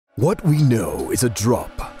What we know is a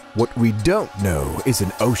drop. What we don't know is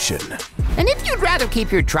an ocean. And if you'd rather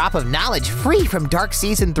keep your drop of knowledge free from Dark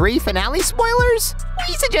Season 3 finale spoilers,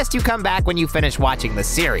 we suggest you come back when you finish watching the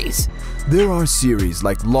series. There are series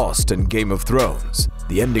like Lost and Game of Thrones,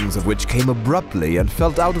 the endings of which came abruptly and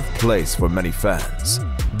felt out of place for many fans.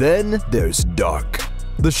 Then there's Dark.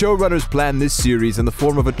 The showrunners planned this series in the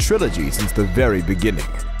form of a trilogy since the very beginning.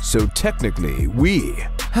 So technically, we,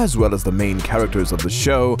 as well as the main characters of the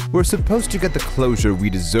show, were supposed to get the closure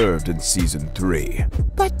we deserved in Season 3.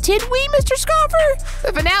 But did we, Mr. Scoffer?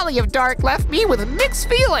 The finale of Dark left me with mixed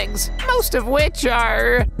feelings, most of which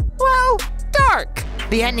are, well, dark.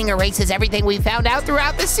 The ending erases everything we found out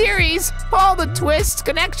throughout the series. All the twists,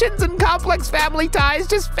 connections, and complex family ties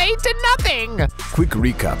just fade to nothing. Quick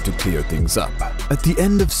recap to clear things up. At the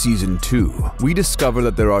end of Season 2, we discover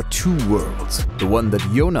that there are two worlds, the one that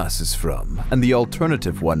Jonas is from, and the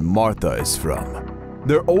alternative one Martha is from.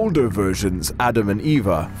 Their older versions, Adam and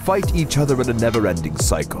Eva, fight each other in a never-ending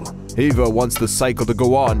cycle. Eva wants the cycle to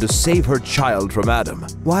go on to save her child from Adam,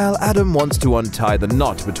 while Adam wants to untie the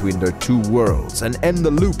knot between their two worlds and end the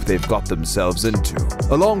loop they've got themselves into,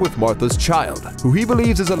 along with Martha's child, who he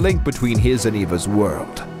believes is a link between his and Eva's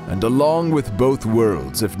world, and along with both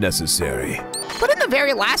worlds if necessary. But in the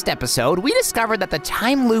very last episode, we discovered that the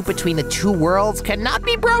time loop between the two worlds cannot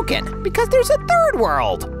be broken because there's a third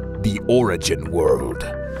world. The origin world.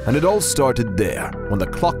 And it all started there, when the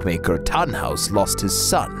clockmaker Tannhaus lost his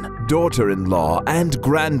son, daughter-in-law, and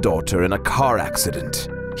granddaughter in a car accident.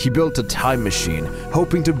 He built a time machine,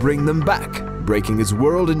 hoping to bring them back, breaking his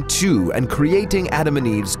world in two and creating Adam and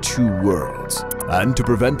Eve's two worlds. And to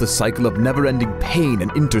prevent the cycle of never-ending pain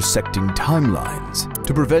and intersecting timelines,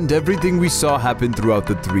 to prevent everything we saw happen throughout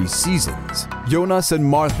the 3 seasons, Jonas and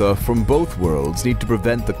Martha from both worlds need to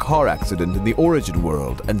prevent the car accident in the origin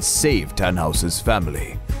world and save Tannhaus's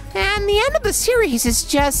family. And the end of the series is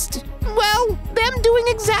just, well, them doing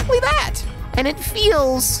exactly that. And it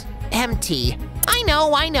feels empty.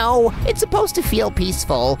 I know, it's supposed to feel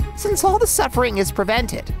peaceful, since all the suffering is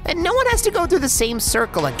prevented, and no one has to go through the same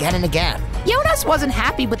circle again and again. Jonas wasn't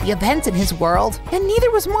happy with the events in his world, and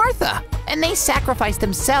neither was Martha, and they sacrificed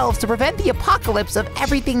themselves to prevent the apocalypse of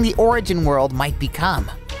everything the origin world might become.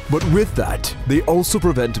 But with that, they also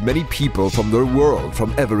prevent many people from their world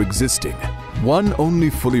from ever existing. One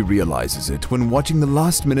only fully realizes it when watching the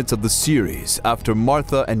last minutes of the series after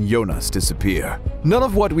Martha and Jonas disappear. None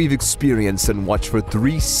of what we've experienced and watched for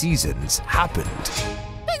 3 seasons happened.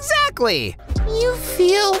 Exactly! You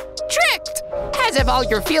feel tricked! As if all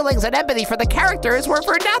your feelings and empathy for the characters were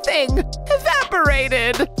for nothing!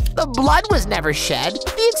 Evaporated! The blood was never shed,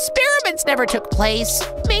 the experiments never took place,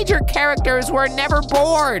 major characters were never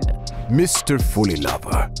born! Mr.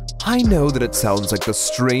 Fullylover, I know that it sounds like the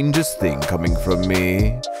strangest thing coming from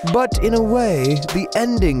me, but in a way, the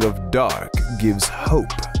ending of Dark gives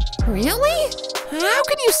hope. Really? How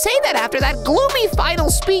can you say that after that gloomy final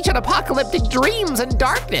speech on apocalyptic dreams and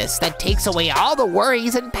darkness that takes away all the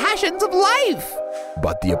worries and passions of life?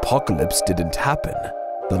 But the apocalypse didn't happen.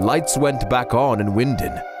 The lights went back on in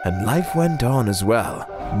Winden, and life went on as well.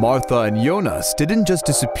 Martha and Jonas didn't just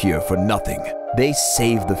disappear for nothing. They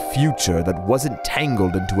saved the future that wasn't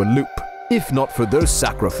tangled into a loop. If not for their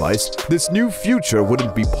sacrifice, this new future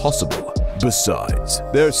wouldn't be possible. Besides,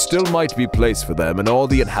 there still might be place for them and all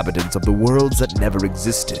the inhabitants of the worlds that never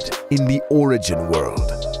existed, in the origin world.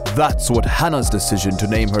 That's what Hannah's decision to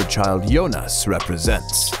name her child Jonas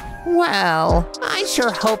represents. Well, I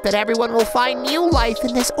sure hope that everyone will find new life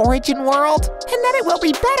in this origin world, and that it will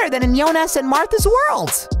be better than in Jonas and Martha's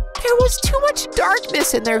worlds. There was too much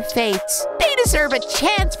darkness in their fates. They deserve a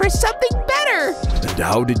chance for something better. And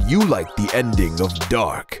how did you like the ending of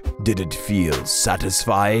Dark? Did it feel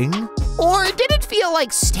satisfying? Or did it feel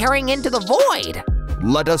like staring into the void?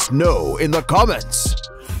 Let us know in the comments.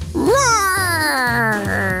 Roar!